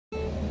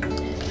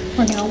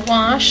We're gonna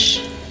wash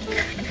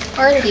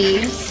our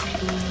leaves.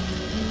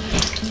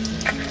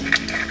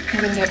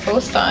 I'm gonna get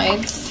both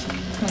sides.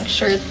 Make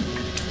sure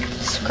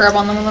scrub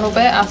on them a little bit.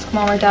 Ask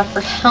mom or dad for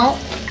help.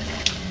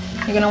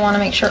 You're gonna want to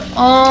make sure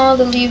all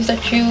the leaves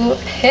that you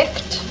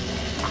picked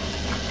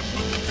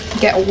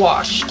get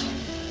washed,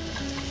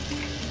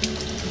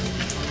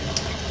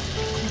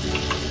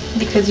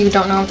 because you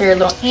don't know if there are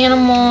little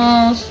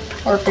animals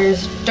or if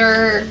there's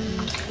dirt.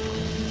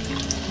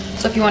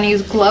 So if you want to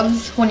use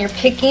gloves when you're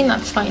picking,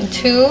 that's fine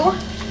too.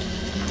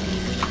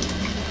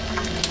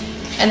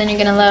 And then you're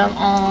gonna let them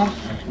all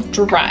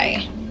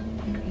dry.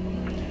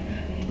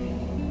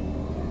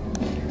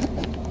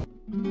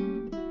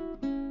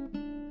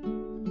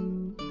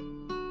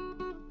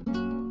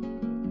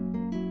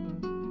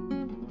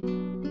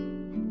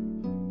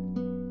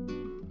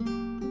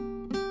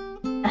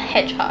 A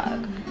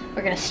hedgehog.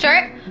 We're gonna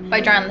start by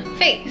drawing the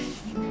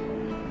face,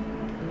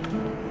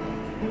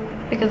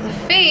 because the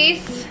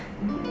face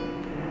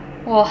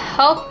will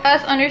help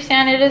us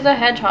understand it is a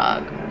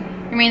hedgehog.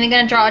 You're mainly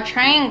gonna draw a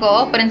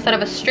triangle, but instead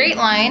of a straight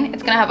line,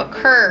 it's gonna have a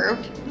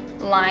curved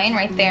line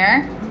right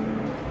there.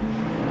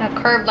 A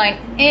curved line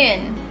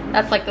in,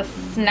 that's like the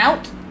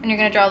snout, and you're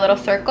gonna draw a little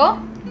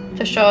circle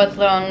to show its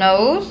little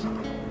nose.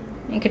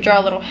 You could draw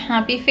a little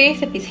happy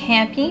face if he's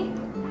happy.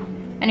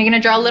 And you're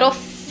gonna draw little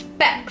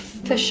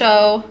specks to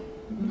show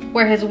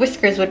where his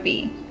whiskers would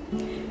be.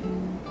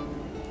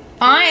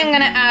 I am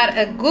gonna add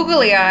a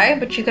googly eye,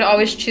 but you could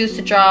always choose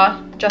to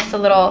draw just a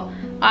little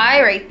eye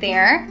right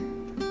there.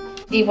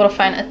 Able to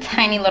find a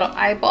tiny little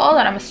eyeball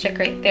that I'm gonna stick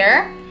right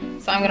there.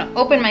 So I'm gonna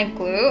open my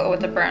glue. Oh,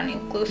 it's a brownie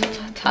glue, so it's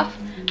tough.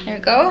 There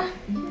we go.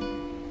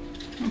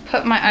 And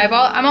put my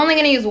eyeball. I'm only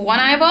gonna use one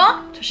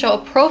eyeball to show a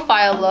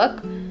profile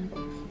look.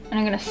 And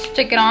I'm gonna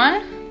stick it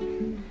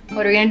on.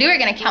 What are we gonna do? We're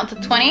gonna count to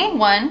 20.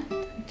 1,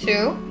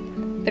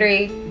 2,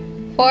 3,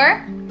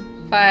 4,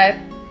 5,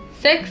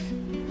 6,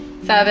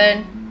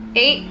 7,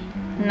 8,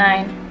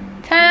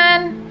 9,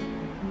 10,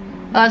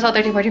 11, 12,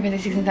 13, 14, 15,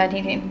 16,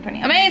 17, 18,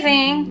 20.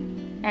 Amazing!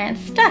 And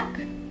stuck.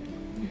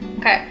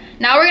 Okay,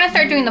 now we're gonna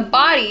start doing the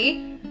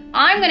body.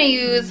 I'm gonna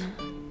use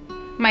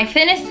my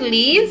thinnest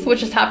leaves, which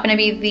just happen to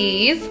be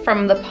these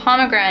from the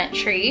pomegranate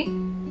tree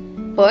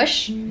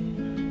bush.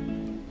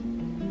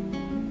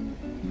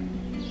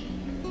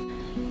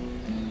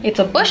 It's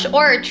a bush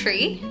or a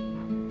tree.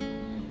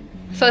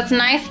 So it's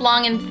nice,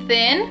 long, and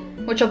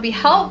thin, which will be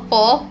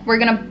helpful. We're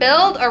gonna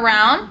build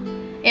around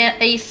in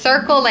a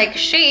circle-like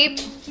shape.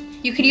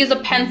 You could use a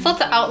pencil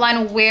to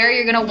outline where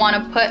you're gonna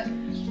wanna put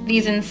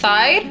these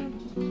inside.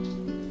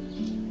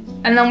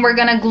 And then we're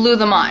gonna glue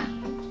them on.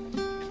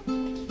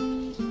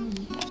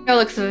 It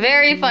looks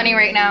very funny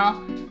right now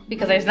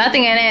because there's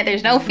nothing in it,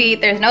 there's no feet,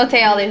 there's no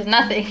tail, there's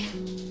nothing.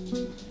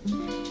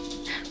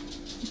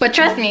 But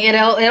trust me,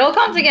 it'll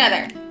come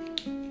together.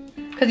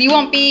 Because you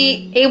won't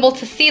be able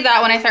to see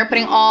that when I start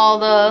putting all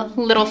the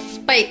little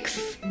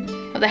spikes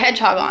of the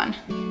hedgehog on.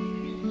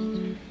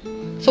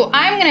 So what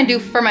I'm gonna do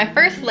for my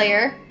first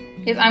layer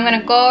is I'm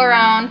gonna go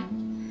around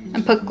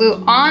and put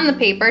glue on the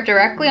paper,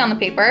 directly on the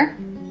paper.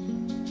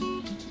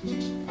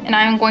 And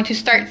I'm going to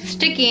start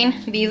sticking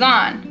these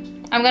on.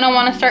 I'm gonna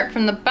wanna start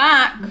from the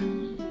back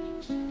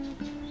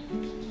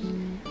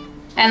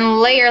and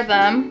layer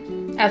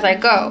them as I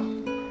go.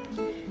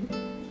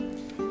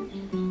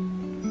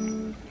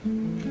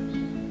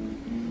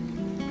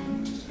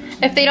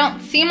 If they don't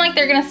seem like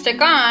they're gonna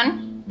stick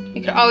on,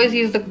 you could always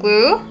use the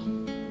glue.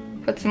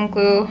 Put some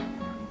glue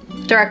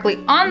directly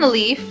on the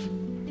leaf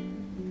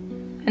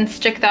and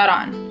stick that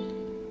on.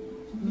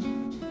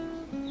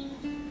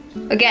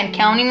 Again,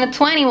 counting the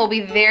 20 will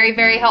be very,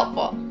 very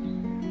helpful.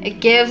 It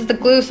gives the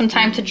glue some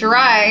time to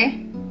dry.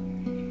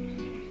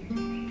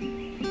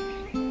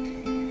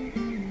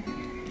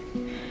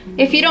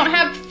 If you don't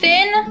have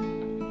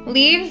thin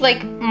leaves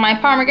like my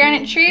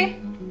pomegranate tree,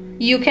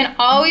 you can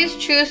always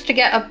choose to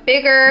get a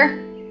bigger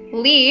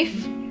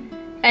leaf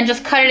and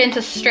just cut it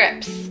into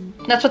strips.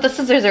 That's what the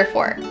scissors are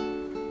for.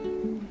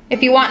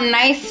 If you want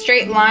nice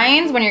straight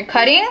lines when you're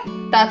cutting,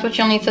 that's what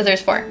you'll need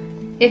scissors for.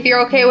 If you're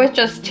okay with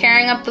just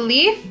tearing up the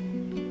leaf,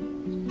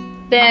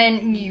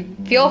 then you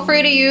feel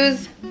free to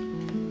use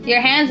your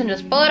hands and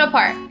just pull it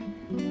apart.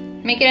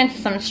 Make it into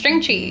some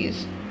string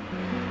cheese.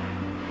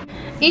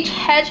 Each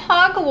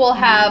hedgehog will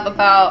have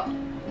about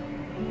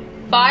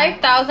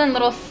 5,000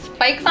 little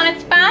spikes on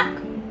its back.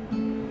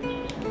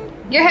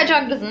 Your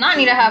hedgehog does not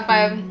need to have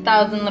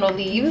 5,000 little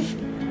leaves,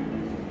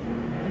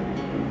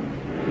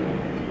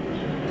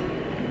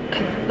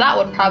 because that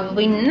would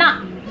probably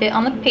not fit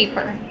on the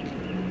paper.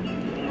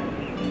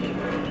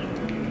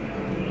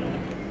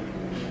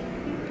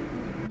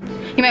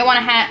 You might want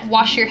to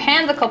wash your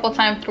hands a couple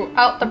times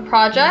throughout the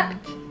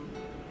project,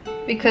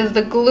 because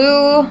the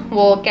glue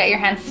will get your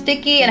hands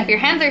sticky, and if your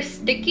hands are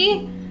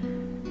sticky,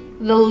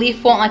 the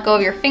leaf won't let go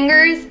of your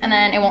fingers, and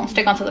then it won't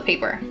stick onto the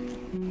paper.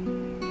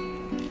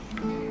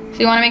 So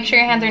you want to make sure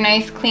your hands are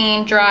nice,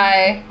 clean,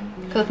 dry,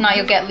 because if not,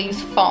 you'll get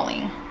leaves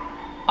falling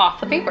off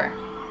the paper.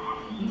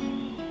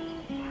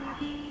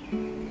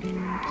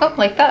 Oh,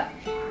 like that.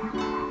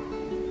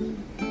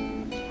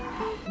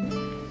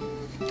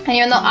 And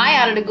even though I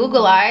added a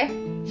Google Eye,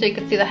 so you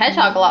could see the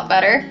hedgehog a lot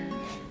better,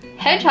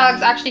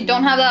 hedgehogs actually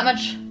don't have that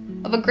much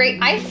of a great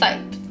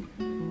eyesight.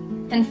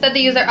 Instead,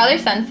 they use their other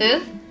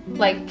senses,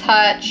 like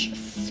touch,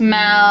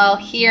 smell,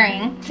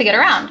 hearing, to get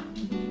around.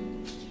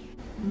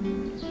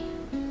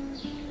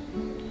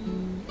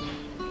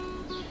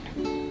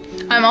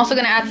 I'm also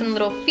gonna add some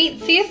little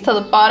feetsies to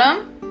the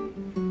bottom.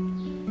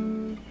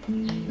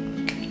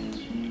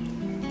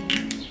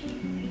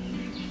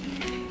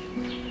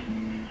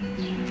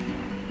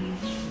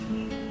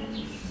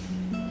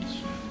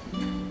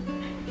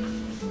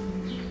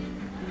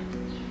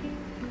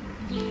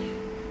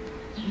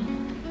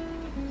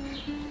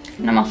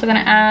 And I'm also gonna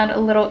add a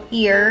little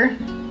ear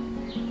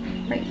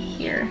right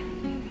here.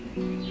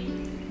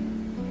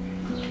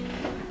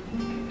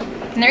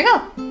 And there you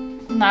go.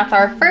 And that's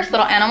our first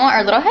little animal,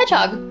 our little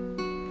hedgehog.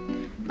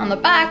 On the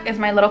back is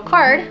my little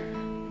card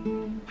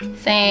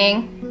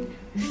saying,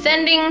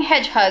 "Sending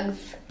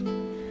hedgehogs."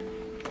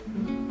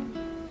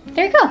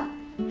 There you go.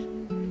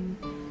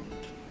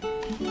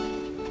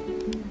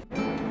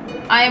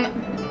 I'm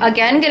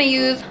again gonna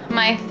use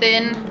my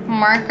thin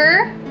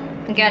marker.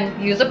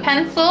 Again, use a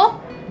pencil.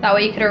 That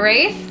way you could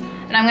erase.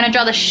 And I'm gonna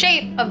draw the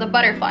shape of the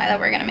butterfly that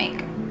we're gonna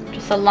make.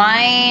 Just a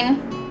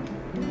line.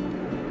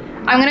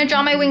 I'm gonna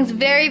draw my wings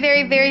very,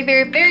 very, very,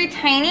 very, very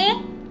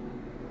tiny.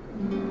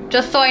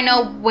 Just so I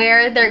know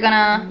where they're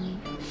gonna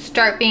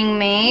start being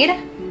made.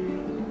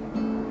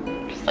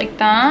 Just like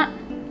that.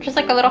 Just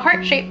like a little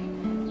heart shape.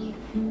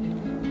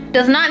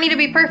 Does not need to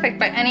be perfect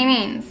by any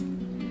means.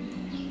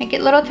 Make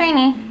it little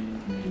tiny.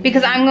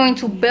 Because I'm going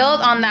to build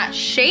on that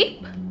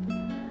shape.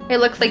 It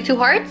looks like two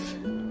hearts.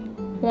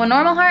 One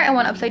normal heart and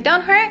one upside down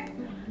heart.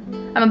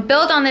 I'm gonna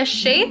build on this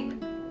shape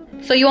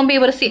so you won't be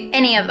able to see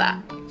any of that.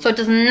 So it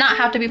does not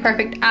have to be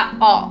perfect at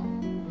all.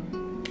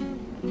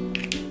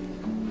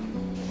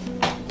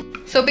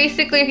 So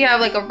basically if you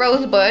have like a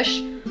rose bush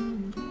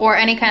or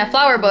any kind of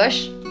flower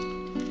bush,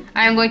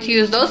 I'm going to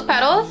use those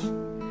petals,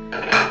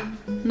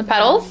 the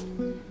petals,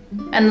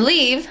 and the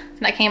leaves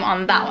that came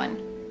on that one.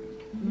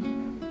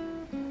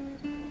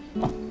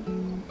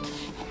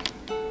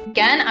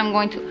 Again, I'm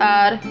going to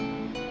add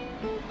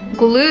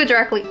glue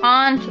directly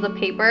onto the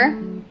paper.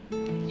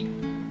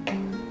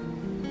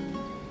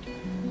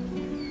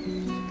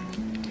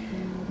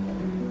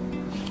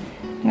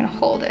 I'm gonna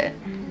hold it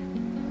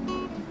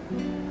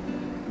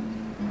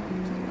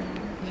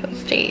so it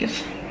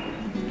stays.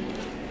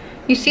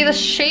 You see the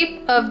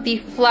shape of the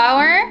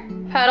flower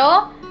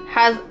petal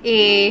has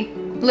a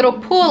little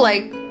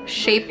pool-like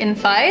shape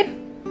inside,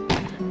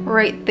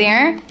 right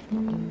there.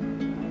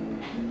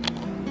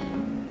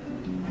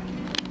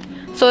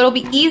 So it'll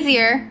be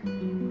easier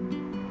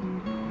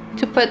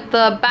to put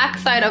the back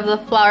side of the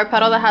flower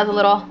petal that has a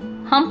little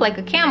hump like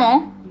a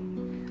camel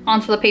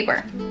onto the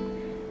paper.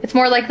 It's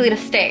more likely to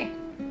stay.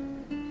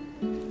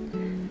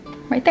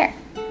 Right there.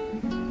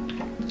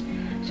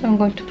 So I'm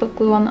going to put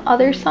glue on the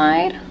other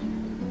side.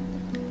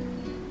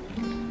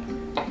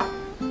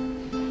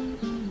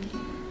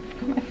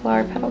 Put my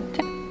flower petal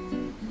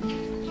down.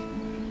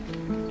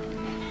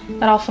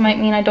 That also might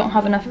mean I don't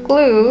have enough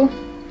glue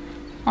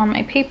on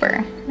my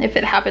paper, if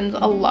it happens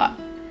a lot.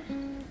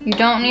 You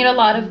don't need a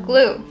lot of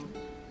glue.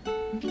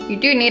 You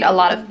do need a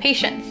lot of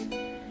patience.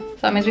 So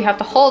that means we have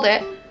to hold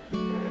it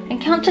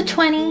and count to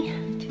 20.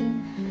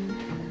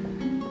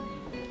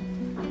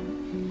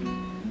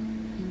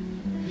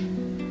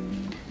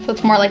 So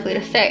it's more likely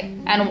to stay.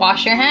 And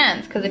wash your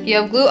hands, because if you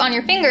have glue on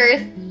your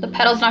fingers, the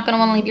petal's not gonna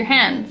wanna leave your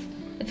hands.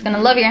 It's gonna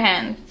love your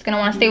hands. It's gonna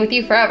wanna stay with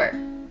you forever.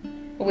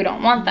 But we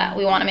don't want that.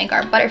 We wanna make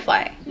our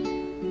butterfly.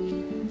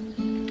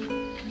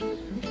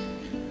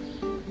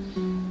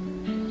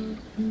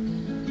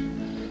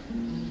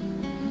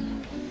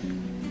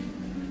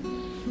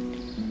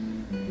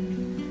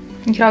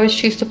 You can always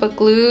choose to put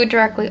glue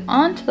directly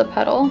onto the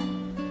petal.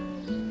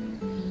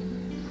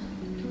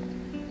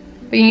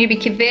 But you need to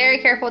be very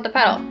careful with the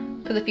petal,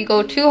 because if you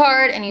go too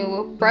hard and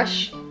you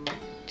brush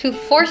too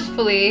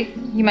forcefully,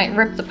 you might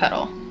rip the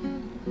petal.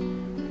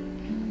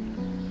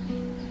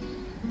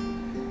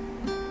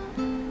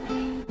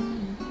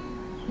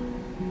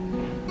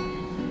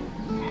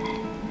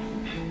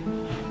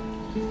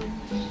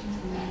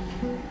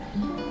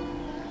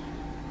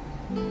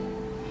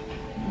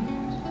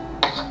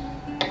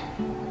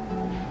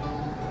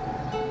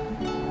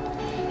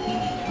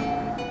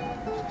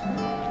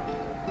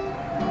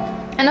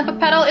 And if a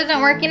petal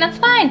isn't working, that's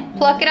fine.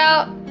 Pluck it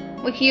out.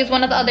 We can use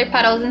one of the other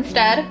petals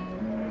instead.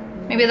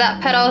 Maybe that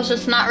petal is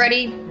just not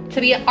ready to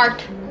be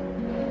art.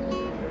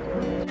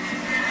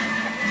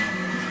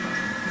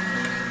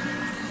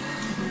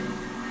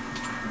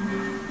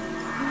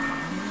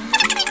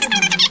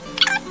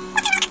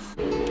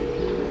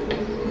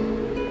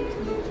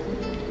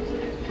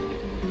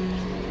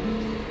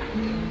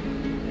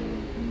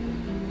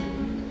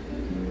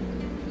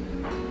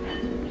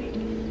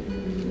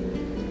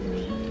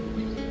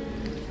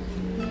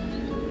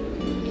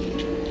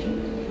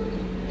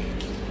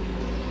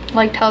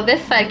 Liked how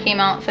this side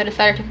came out, so I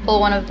decided to pull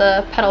one of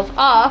the petals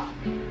off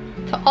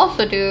to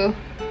also do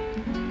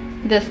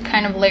this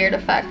kind of layered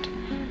effect.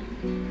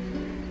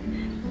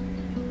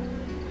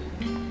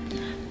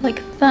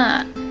 like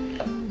that.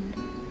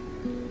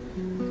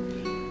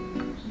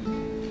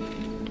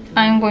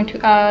 I'm going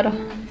to add,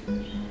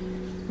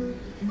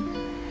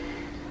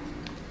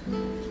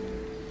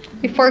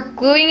 before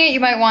gluing it, you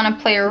might want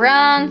to play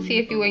around, see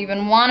if you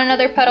even want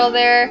another petal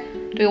there.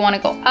 Do you want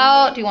to go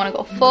out? Do you want to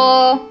go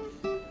full?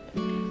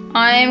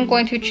 I'm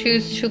going to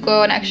choose to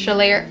go an extra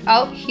layer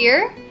out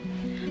here.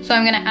 So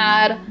I'm going to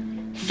add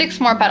 6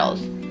 more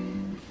petals.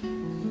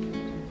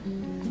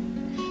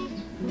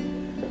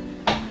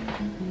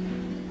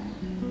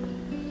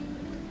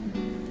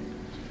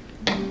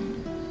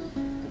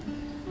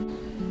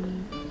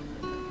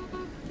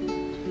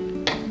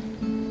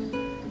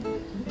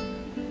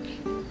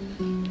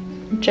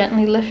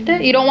 Gently lift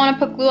it. You don't want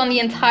to put glue on the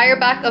entire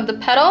back of the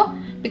petal,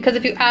 because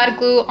if you add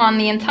glue on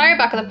the entire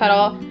back of the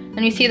petal,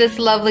 then you see this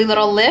lovely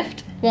little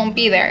lift won't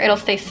be there. It'll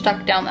stay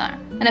stuck down there.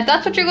 And if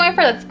that's what you're going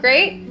for, that's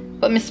great.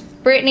 But Miss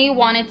Brittany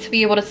wanted to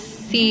be able to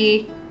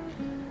see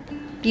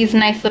these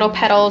nice little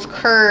petals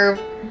curve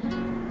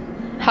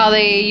how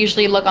they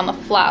usually look on the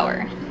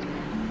flower.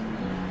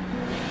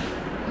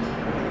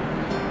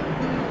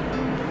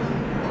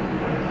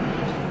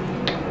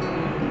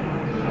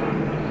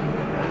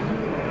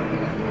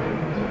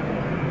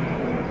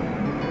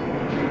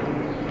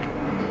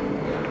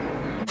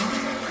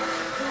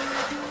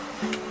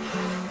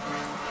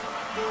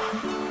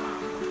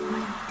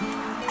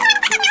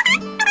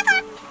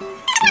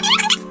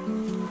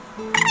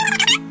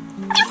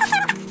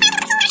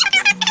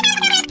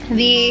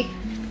 The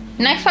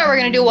next part we're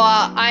going to do,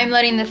 while I'm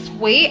letting this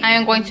wait, I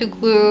am going to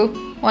glue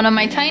one of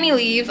my tiny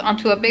leaves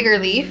onto a bigger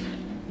leaf.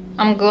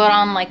 I'm glue it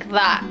on like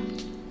that.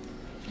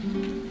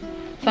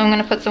 So I'm going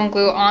to put some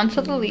glue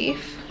onto the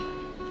leaf.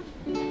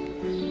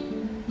 Then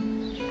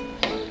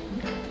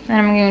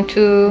I'm going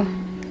to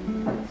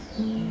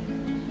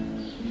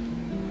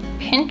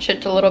pinch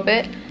it a little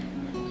bit.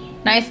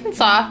 Nice and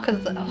soft,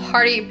 because the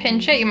harder you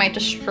pinch it, you might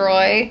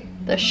destroy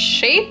the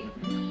shape,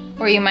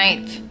 or you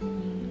might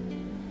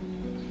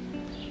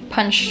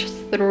punch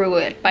through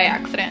it by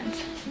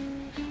accident.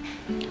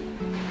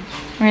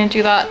 I'm gonna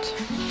do that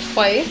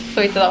twice. So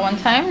we did that one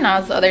time, now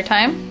it's the other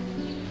time.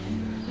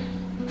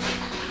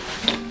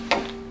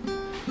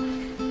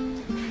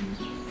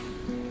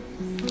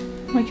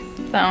 Like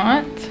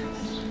that.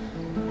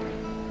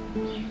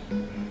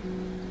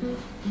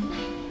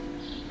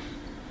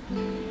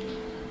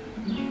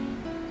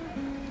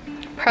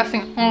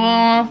 Pressing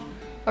all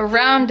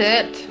around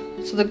it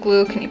so the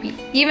glue can be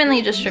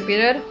evenly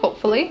distributed,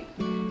 hopefully.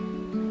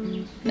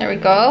 There we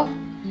go.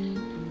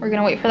 We're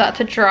gonna wait for that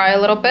to dry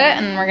a little bit,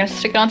 and we're gonna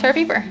stick it onto our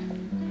paper.